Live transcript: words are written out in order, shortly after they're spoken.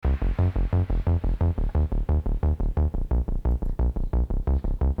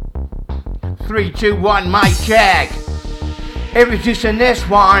3, 2, 1, mic check. Introducing this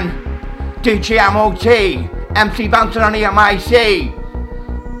one, DJ MOT, MC Bouncin on the MIC.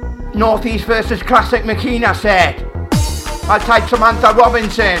 Northeast versus Classic MAKINA set. I'll take Samantha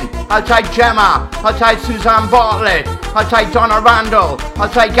Robinson, I'll take Gemma, I'll take Suzanne Bartlett, I'll take Donna Randall, I'll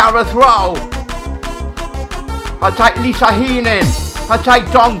take Gareth Rowe, I'll take Lisa Heenan, I'll take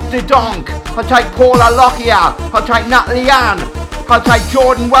Donk the Donk, I'll take Paula Lockyer, I'll take Natalie Ann, I'll take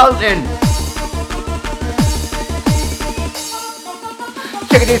Jordan Welton.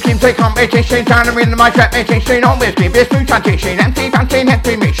 Tickety team take competition, down the rhythm of my repetition, on with me, this new transition, empty bouncing,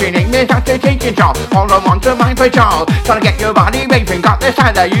 empty mixing, English after taking charge, all I want to mind for Charles, trying to get your body raving, got the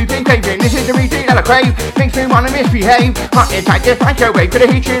sound that you've been craving, this is the reason that I crave, makes me wanna misbehave, hot inside this microwave, gonna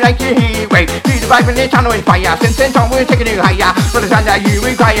heat you like your heat wave, see the vibe in the tunnel in fire, since then on we're taking you higher, for the sound that you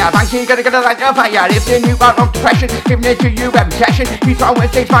require, bouncing, gonna light your fire, lifting you out of depression, giving it to you every session, each always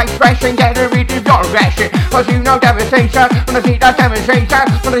takes my expression, get a read of your aggression, cause you know devastation, when I see that demonstration,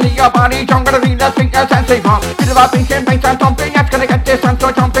 when I see your body jump, gonna read the fingers and say pump. Feel the vibration, bass and thumping, that's gonna get this and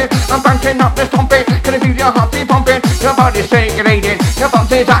so jumping. I'm bouncing up the stomping, gonna feel your heartbeat pumping. Your body's circulating, your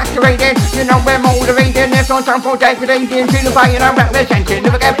pulse is activating. You know we're motivating, there's no time for degradation. Feel the fire I'm representing,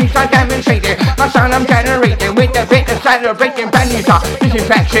 never get peace I'm demonstrating. My sound I'm generating, with the bit of celebrating. Pennies are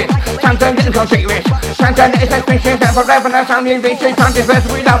disinfection, sounds are little serious. Sounds are little suspicious, and forever I sound invasive. Sound is best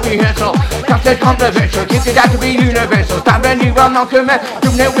without rehearsal, just as controversial. Keep it out to be universal, stand a new one, not commit.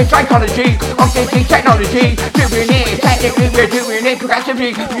 Doing it with psychology, obviously technology. Doing it technically, we're doing it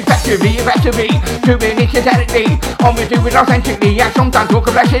progressively, effectively, aggressively. Doing it synthetically, all we do it authentically. Yeah, sometimes talk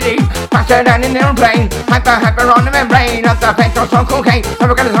complexity, faster than an airplane. Hyper on the membrane, at the petrol on cocaine.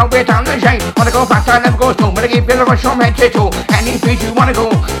 Never gonna slow it down the chain. Wanna go faster, never go slow, but I give it a rush from head to toe. Any speed you wanna go,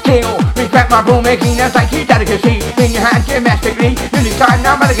 kill. Respect my bro, making a psyche delicacy. In your hand domestically, unique time,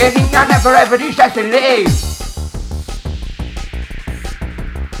 now but getting, I never ever decessively.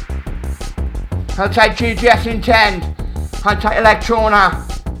 I'll take GGS Intent, I'll take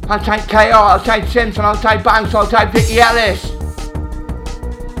Electrona, I'll take KO, I'll take Simpson, I'll take Banks, I'll take Vicky Ellis.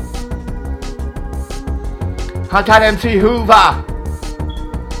 I'll take MC Hoover.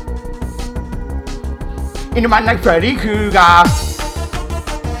 In the man like Freddy Krueger.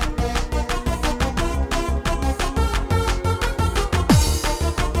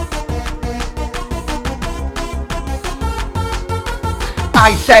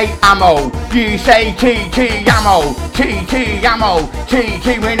 I say ammo, you say TT ammo, TT ammo,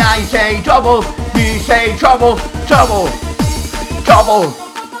 TT when I say trouble, you say trouble, trouble, trouble.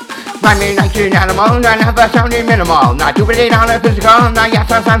 I mean like an animal, I never sounded minimal. Not doing it on a physical, now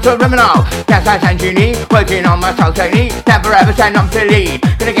yes I sound subliminal. Yes I sound unique, working on my soul technique. Never ever stand up to lead,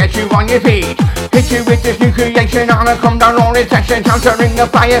 gonna get you on your feet. Hit you with this new creation, on a come down rolling section. Time to ring the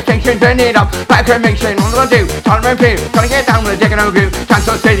fire station, turn it up, acclamation. What do I do? Tolerant fear, gotta get down with a dick and a groove. Time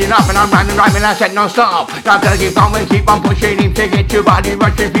to sitting up and I'm rhyming, I said no stop. Now gotta keep going, keep on pushing him to get your body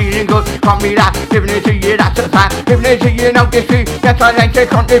rushing, feeling good. Can't be that, giving it to you, that's the fact. Giving it to you, no dispute, yes I like to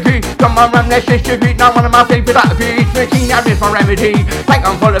contribute. Come on, run, let's distribute, now one of my favourite attributes. MAKINA is my remedy, like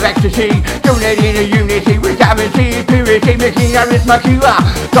I'm full of ecstasy. Doing it in a unity with guaranteed purity. MAKINA is my cure,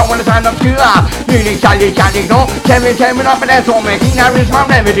 don't wanna sound obscure. Unique, solid, can't ignore. Tearing up and that's all. MAKINA is my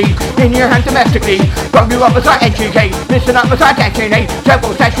remedy, in your hand domestically. Grow you up as I educate, listen up as I detonate.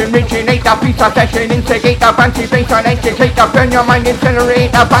 Treble session, originate, the pizza session, instigate. The fancy bass on educate, the burn your mind,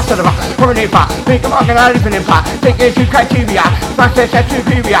 incinerate. The bastard of a pouring in fat, make a mark and I live in fat. Take it to criteria, master set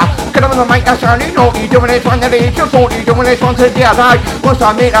superior. Get on the mic, that's sounding naughty. Doing this one that is your 40, doing this one to the other side. Once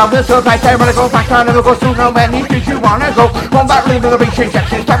I made out the surprise, I wanna go back down, never go soon, no man, these you wanna go. One back, leave the beach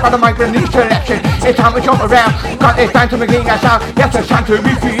section, step on the mic and leave selection. It's time to jump around, got this time to MAKINA sound. Yes, it's time to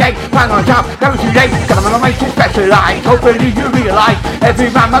recreate, bang on top, never too late. Get on the mic to specialize, hopefully you realize. Every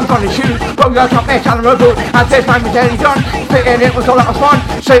round I'm gonna shoot, roll your top, let's on the road. As this time is nearly done, fitting it was a lot of fun.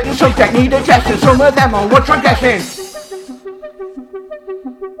 Certain subject need addressing, some of them are what I'm guessing.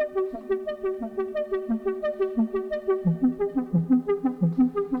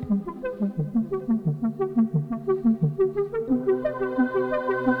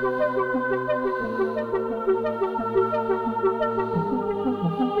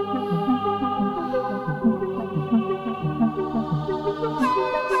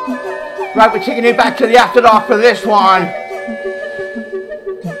 Right, we're taking it back to the after dark for this one.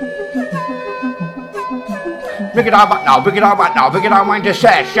 Bring it on back now, bring it on back now, bring it on mind the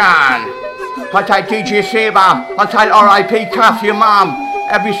session. I'll take DJ Saber, I'll take R.I.P. Kath, your mum,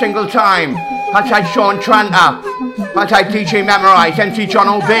 every single time. I'll take Sean Tranter, I'll take DJ Memorize, MC John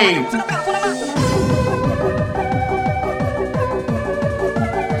O.B.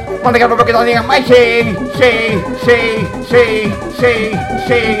 Wanna get a look at on my C.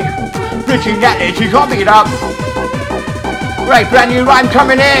 Richie Nettie, she can't pick it up. Right, brand new rhyme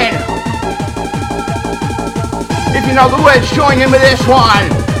coming in. If you know the words, join in with this one.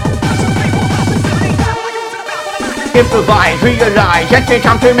 Improvise, realize, that's it,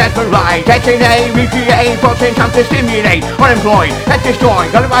 time to mesmerize. That's an A, recreate, forcing time to stimulate. Unemployed, let's destroy,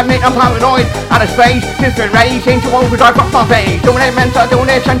 gotta admit I'm paranoid. Out of space, different rays, into overdrive, fuck my face. Doing it mental, doing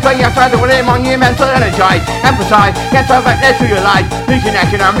it central, yes I doing it monumental, energize. Emphasize, yes I let's realize. Vision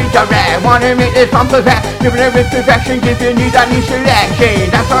action, I redirect, wanna make this one perfect. Giving it with perfection, give you need that new selection.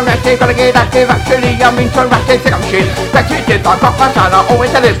 That's all that's it, gotta get active, actually I'm interactive, I'm shit. That's it, I fuck my side, I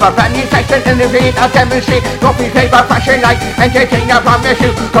always tell this, my brand new section, in the read, I demonstrate, not be played by fashion like entertain, I promise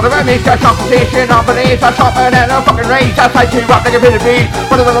you. Gotta remix the competition, I believe I'm sharper than a fucking race. I say to rock like a bit of beat.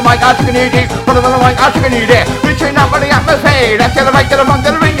 Put it on the mic, I took a new deep. Put it on the mic, I took a new dip. Reaching up for the atmosphere, let's get the mic to the front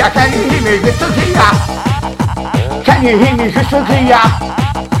of the ring. Can you hear me, Mr. Zia? Can you hear me, Mr. Zia?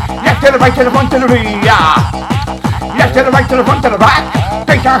 Let's get the mic to the front of the ring. Let's get the mic to the front of the back.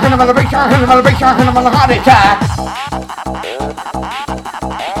 Bass on him on the bass on him on the bass on him on the heart attack.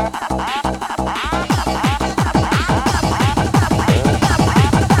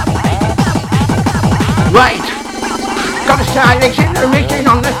 Right, got a style exhilarating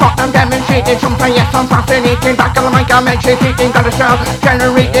on the spot, I'm demonstrating something, yes I'm fascinating, back on the mic I'm executing, got a style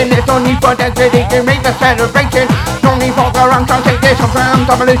generating, there's no need for designating, make the celebrating, no need for the I'm translating,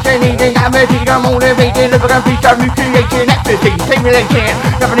 sometimes I'm hallucinating, I'm motivating, living a feature, recreating, ecstasy, stimulating,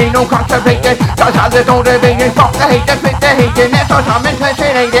 never need no contemplating, cause how there's motivating, stop the hate, defeat the hating, that's what I'm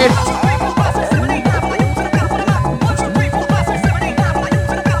impersonating.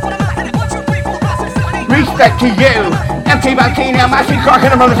 Respect to you, empty MAKINA, massive cracking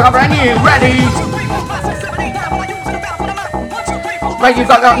them on the top, brand new, ready? Right, you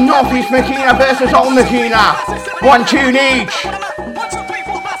got that Northeast MAKINA versus Old MAKINA, 1 tune each.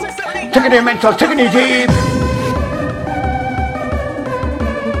 Taking it mental, taking it deep.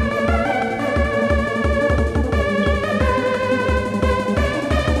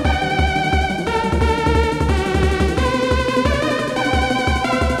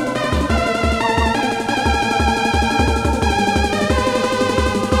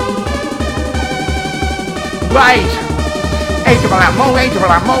 Right,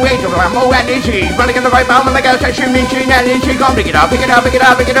 more energy. Running in the right moment like a session machine energy. Come pick it up now.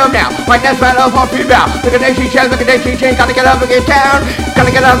 Right, that's battle for you now. Look at Daisy Chain, gotta get up and get down.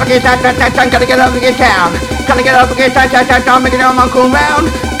 Gotta get up and get down, gotta get up and get down. Gotta get up and get down, make it on my cool round.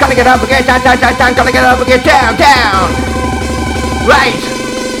 Gotta get up and get down, gotta get up and get down. Right.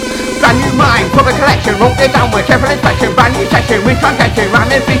 Brand new mind for the collection, won't get down with careful inspection. Brand new section with transaction,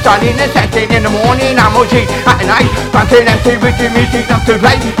 rhyming freestyle in the setting. In the morning I'm OG, at the night Bouncing empty with the music not to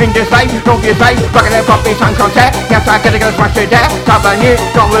play. In this light, don't be afraid, rockin' and popping sound contact. Yes I gotta go smash it there, top on you,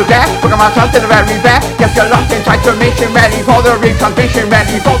 don't move there. Look at myself to the very back. Yes you're lost in transformation, ready for the retransition.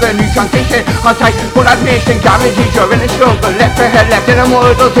 Ready for the new transition. On tight, full of mission, guaranteed you're in the struggle. Left ahead, left in the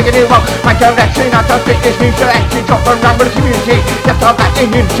mortal, taking it wrong. My direction, I don't fit this new selection. Drop around with the community, yes I'm back in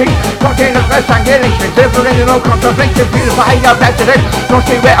unity. Talking of the strangulation, delivering no contemplation, beautify your president, don't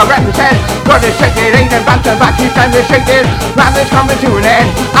see where I represent. Got to shake it, ain't a bounce back, you time to shake it. Round is coming to an end,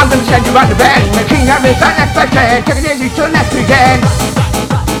 I'm gonna send you out the bed. The king of his unexpected, taking it to next weekend.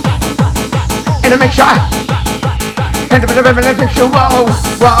 In a mixture, head of the feminine picture, whoa.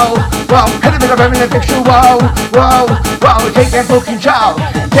 Head of the feminine picture, whoa. Taking full control,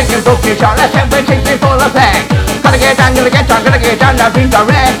 let's everything take full effect. Gotta get down, now be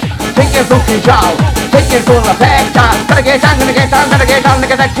direct. Taking full control, taking full effect. Gotta get down, look at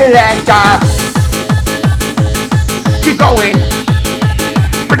that selector. Keep going.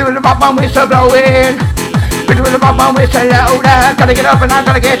 Pretty with the bottom whistle blowing. Pretty with the bottom whistle louder. Gotta get up and I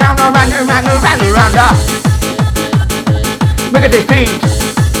gotta get down, around. Look at this beat.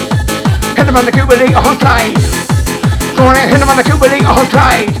 Hit them on the Jubilee, all tight. Go on and hit them on the Jubilee, all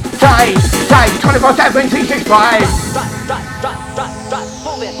tight. 24/7, 365.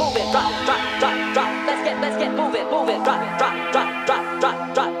 Move it, drop. Let's get moving, drop. Move it, drop.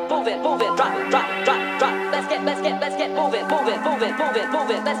 Let's get moving, let's get moving, let's get moving,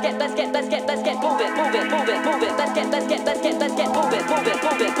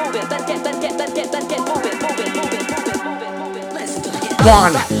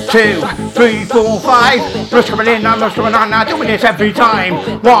 One, two, three, four, five. Rush coming in, rush coming on, now doing this every time.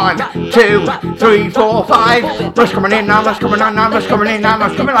 1, 2, 3, 4, 5. Rush coming in, rush coming on, rush coming in,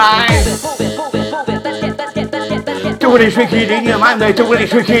 rush coming live. Doing this wicked in your mind, they're doing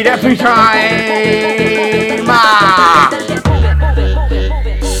this wicked every time.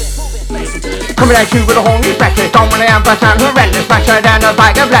 Coming at you with a whole new specialist. Don't wanna emphasize horrendous. Smash her down a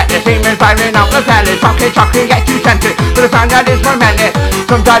bag of blackness. Seeming firing out the palace. Chocolate, get you scented. For the sound that is tremendous.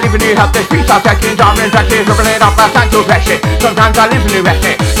 Sometimes even you help the streets are section. Dominant section, ripping it off, I stand to press it. Sometimes I live in the rest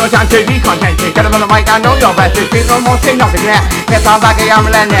it. No time to be contented. Get up on the mic, I know your best. There's no more thing, nothing there. Yes, I'm back, I'm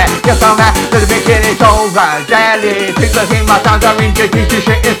relentless. Yes, I'm back, little bit shit, it's over. Daily, people think my sounds are introduced to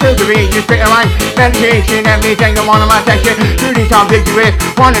shit. It's still the range, just spit around. Meditation, everything, I'm on my section. Do these sounds vigorous.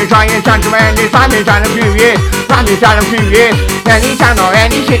 Wanna try and stand to end this time in time of few years. Time in time of few years. Any town or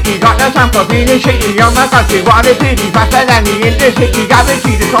any city, got no time for being shitty. On my country, what a pity. Faster than the intercity,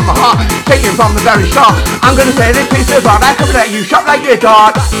 guaranteed it from my heart. Taken from the very start. I'm gonna say this piece of art, I could let you shop like your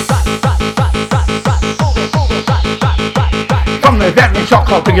dog. From the very shock,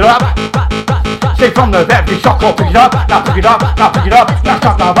 I'll pick it up. Say from the very shock, I'll pick it up. Now pick it up, now pick it up. Now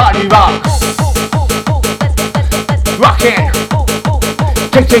stop my body rock. Rockin'.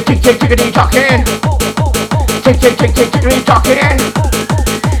 Tick, tick, tick, tick, tickety talkin'. Tick, tick, tick, tick, tickety talkin'.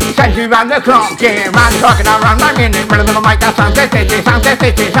 Send you round the clock, yeah, round the clock and around my minute. Rhythm on the mic, that sounds aesthetic, sounds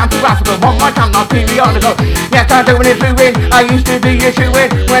aesthetic, sounds too graphical. One more time, not periodical. Yes, I'm doing it fluid. I used to be a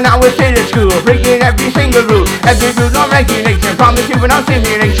shoo-in when I was still at school, breaking every single rule, every rule, no regulation. Promise you without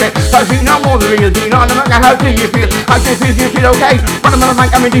simulation. Cause you know more the real deal on the mic. How do you feel? How do you feel okay? When I'm on the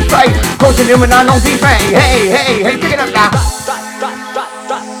mic, I'm in display. Coaching you when I don't betray. Hey, hey, hey, pick it up now.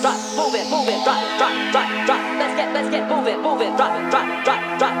 Move it, drop. Let's get moving, drop, move it, drop. Let's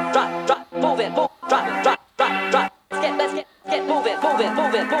get moving,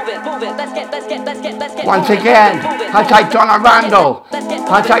 let's get. Once again, hashtag Donna Randall,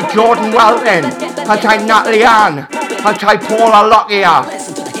 hashtag Jordan Welton, hashtag Natalie Ann, hashtag Paula Lockyer,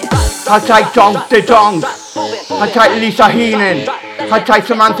 hashtag Donk the Donk, hashtag Lisa Heenan, hashtag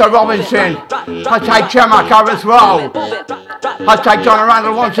Samantha Robinson, hashtag Gemma Gareth Rowe, hashtag Donna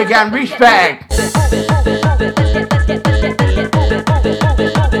Randall once again, respect.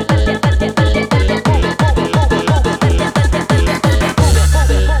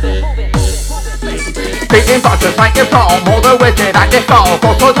 Beating butters like your soul, more the wizard at your soul.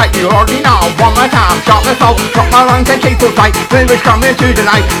 Photos like you already know. One more time, shot the soul. Drop my lungs and people sight. Lyrics coming to the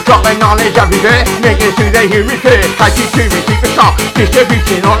night. Dropping knowledge every day. Niggas to the hear it first. Like you to me, keep it sharp.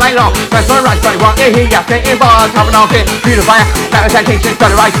 Distributing all night long. Mesmerized by what they hear. Thinking bars, having all this. Beautify, better sensations,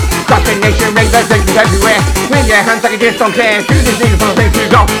 better right. Crossing nation, make the things everywhere. With your hands like a distant clear. Do this need for the things to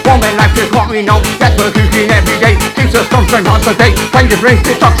go. One man life is what we know. That's what we're cooking every day. Keeps us constant on the day. Find the brains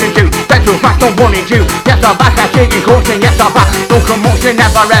destruction too. Better fact on 1 and 2. Yes, I'm back, I'm taking caution, yes, I'm back. No commotion,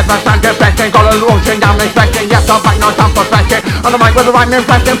 never ever stand depression. Got a launching down inspection, yes, I'm back, no time for stretching. On the mic with the rhyme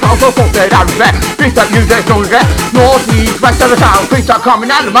impression, powerful folks that I respect. Beats that music, no regret. North, east, west of the south. Beats are coming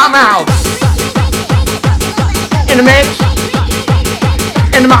out of my mouth. In the mix.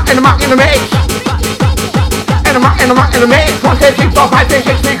 In the mix. In the mix. In the mix. 1, 2, 3, 4, 5, 6,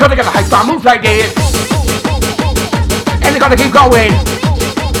 6, 3. Gotta get a hype bar, move like this. And they gotta keep going.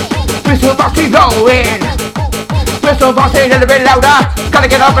 Whistle box keep going. Whistle box a little bit louder. Gotta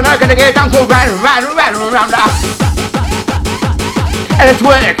get up and I gotta get down to round. And it's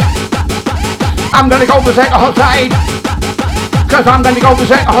work. I'm gonna go for second whole side. Cause I'm gonna go for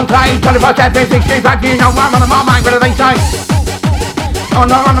second whole side. 24, 7, 65, you know I'm on my mind with a baseline. Oh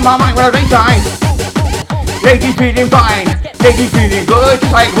no, on my mind with a baseline. Ladies feeling fine. Ladies feeling good.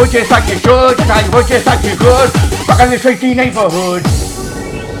 Just like wood, just like you should. Just like wood, just like you could. Back in the streety neighborhood.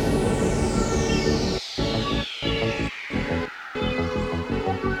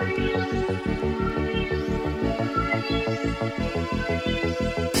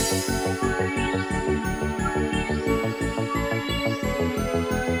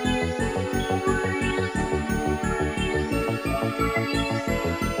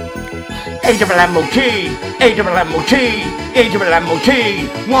 A-double-M-O-T, A-double-M-O-T, A-double-M-O-T,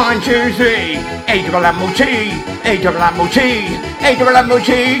 1, 2, 3, A-double-M-O-T, A-double-M-O-T,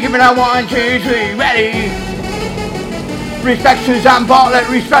 A-double-M-O-T, give me that 1, 2, 3, ready? Respect Suzanne Bartlett,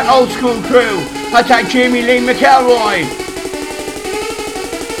 respect old school crew, hashtag Jamie Lee McElroy.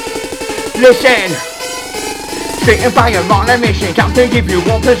 Listen. Straight and fire on a mission, time to give you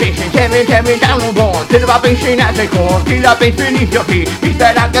one position. Tearing down the wall, to the vibration at the core. Feel the bass beneath your feet. He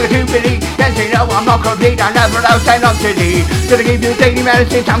said I've got to believe. Then say no, I'm not complete, I never outside of today. Gonna give you daily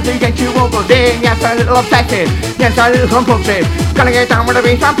medicine, time to get you over there. Yes, I'm a little obsessive, yes, I'm a little compulsive. Gonna get down with the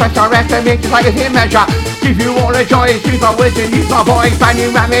bass and press the rest and make this like a hit measure. If you wanna join, use my words and use my voice. Find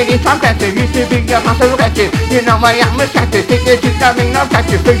you ramming in some aggressive. Used to be a passive aggressive. You know I am a status. Stick it to the ring of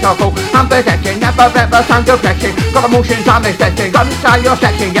practice. Free shuffle, I'm possessing. Never ever sound depressing. Got emotions I'm expecting. Got to style your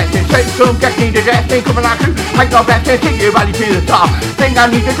section. Getting straight from getting the dressing. Coming like you. I got blessing. Take you rally to the top. Think I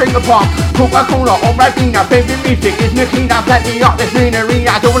need to drink a pop. Coca-Cola or MAKINA. Favorite music is MAKINA. Plenty of this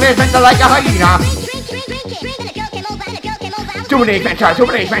arena. Doing it mental like a hyena. Doing it mental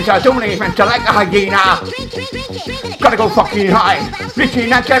like a hyena. Gotta go fucking high.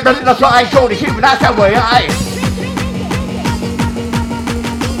 Reaching and get ready to fly. Show the human that's the way I.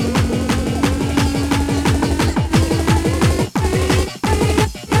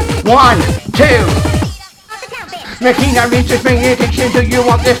 One, two. MAKINA reaches me addiction. Do you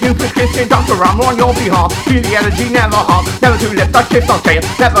want this new prescription? Doctor, I'm on your behalf. Feel the energy, never harm. Never to lift the shift or fail.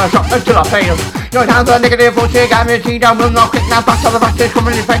 Never stop until I fail. No time for negative bullshit. Guaranteed I will not quit now. Back to the bastards.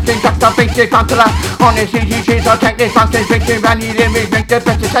 Coming infected. Just the basic controller. Honestly, teachers are techniques. Functions, fiction, brand new image. Make the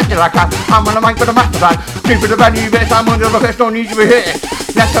best essential I can. I'm on the mic with a master plan. Stupid the brand new best. I'm under the first. No need to be here.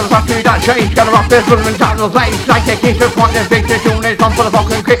 Let's have a factory that change. Gotta rock this rhythm and title place. Like a key to point this big to tune. It's on for the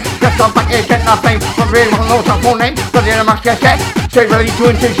fucking quick. Just on back. It's getting our flame. But really want to know some phone name. But the must get set, stay ready to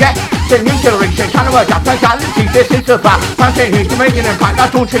interject. Say new generation, trying to work out mentality. This is the fact. I'm saying he's to make an impact. I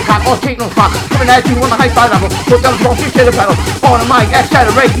don't take out or take no fun. Coming at you on a high level. Put them trophies to the pedal. On the mic,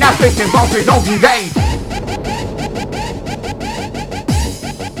 accelerate. Now facing bounces, don't evade.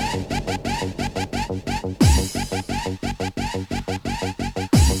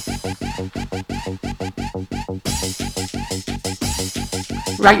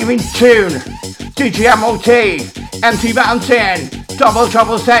 Right, you're in tune. DJ MOT. MC Bouncin, double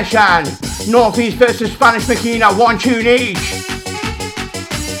trouble session. Northeast versus Spanish MAKINA, 1 tune each.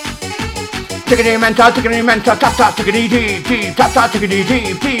 Tickety mental, tap tap tickety deep, deep, tap tap tickety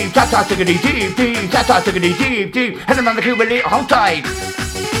deep, deep, tap tap tickety deep, deep, tap tap tickety deep, deep. Hit him on the Cuba League, hold tight.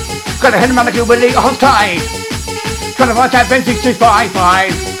 Gotta hit him on the Cuba League, hold tight. Gotta watch that Ben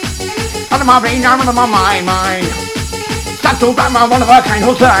 655. On my brain, I'm on my mind. Start to grab my one of a kind,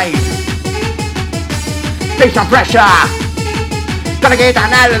 hold tight. Take some pressure. Gotta get down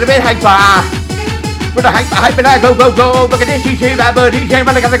a little bit hyper. With the hype and I go. Look at this DJ, that bird DJ,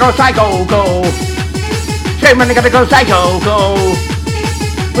 man, I gotta go psycho, go. Say, man, I gotta go psycho, go.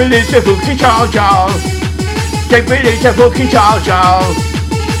 Release the fucking chow. Say, release the fucking chow.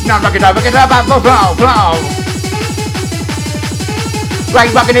 Now rock it up, flow. Right,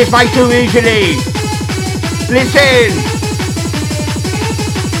 rocking this mic too easily. Listen.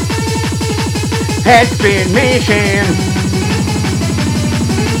 Headspin mission.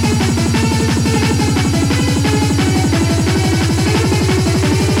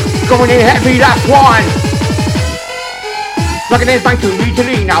 Going in heavy, last one. Looking at my too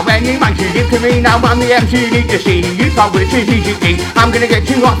easily. Now any mic you give to me. Now I'm the MC need to see. You thought with easy. I'm gonna get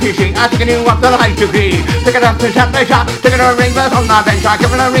you off fishing. I'm taking you up the high degree. Pick it up to tap the shot. Taking a reverse on the bench. I'm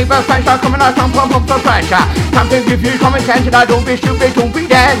giving a reverse pressure. Coming out some pump up the pressure. Time to give you common sense. And I don't be stupid. Don't be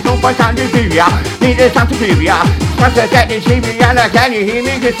dead. Don't find sound inferior. Need a sound superior. Press the set in TV. And can you hear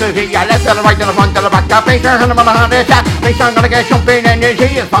me? Good to see ya. Left to the right to the front to the back. I face her and I'm on the hard attack. Make sure I'm gonna get jumping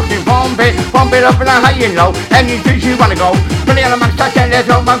energy. It's fucking pump it up in a high and low. Any place you wanna go. Plenty of the max touch and there's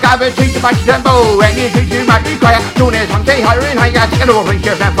no more gravity to match the bow. Any things you might require. Soon as I'm say higher and higher. Take it over and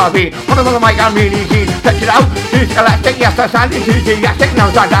share that for me. One of the mic I'm really keen. Touch it out. Use elastic. Yes, I sound enthusiastic.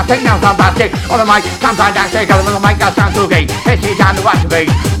 Now fantastic. Now fantastic. On the mic, sound fantastic. On the mic, I sound so gay. Let's see down to activate.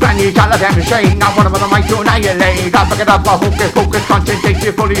 Brand new talent demonstrate. Now one of the mic to annihilate. I pick it up. Focus, concentrate.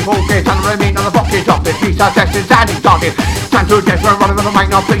 Fully focused. And remain on the pocket of the piece of section. Standing started. Time to test one of the mic.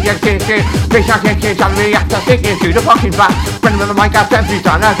 Not play against. Face I can't change. I'll react. I stick into the fucking back. When the mic has every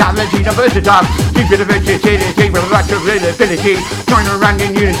time, I got the versatile. Deep in the versatility, with lots of ability. Join around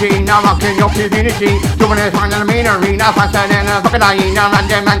in unity, now rocking your community. Doing it on the main arena, faster than a fucking hyena. And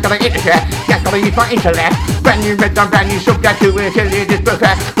then I'm gonna hit the check, yes, gonna use my intellect. Brand new rhythm, brand new subject to it, till it is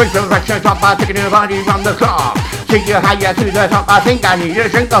perfect. With the direction top, I'm taking the body from the car. Take you higher to the top, I think I need a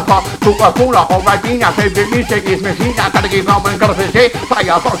drink of pop. Coca-Cola or Ribena, favorite music is MAKINA. Gotta keep on and gotta proceed,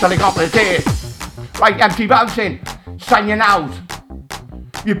 fire, totally compensated. Right, MC Bouncin, signing out.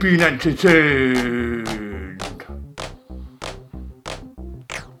 You've been entertained.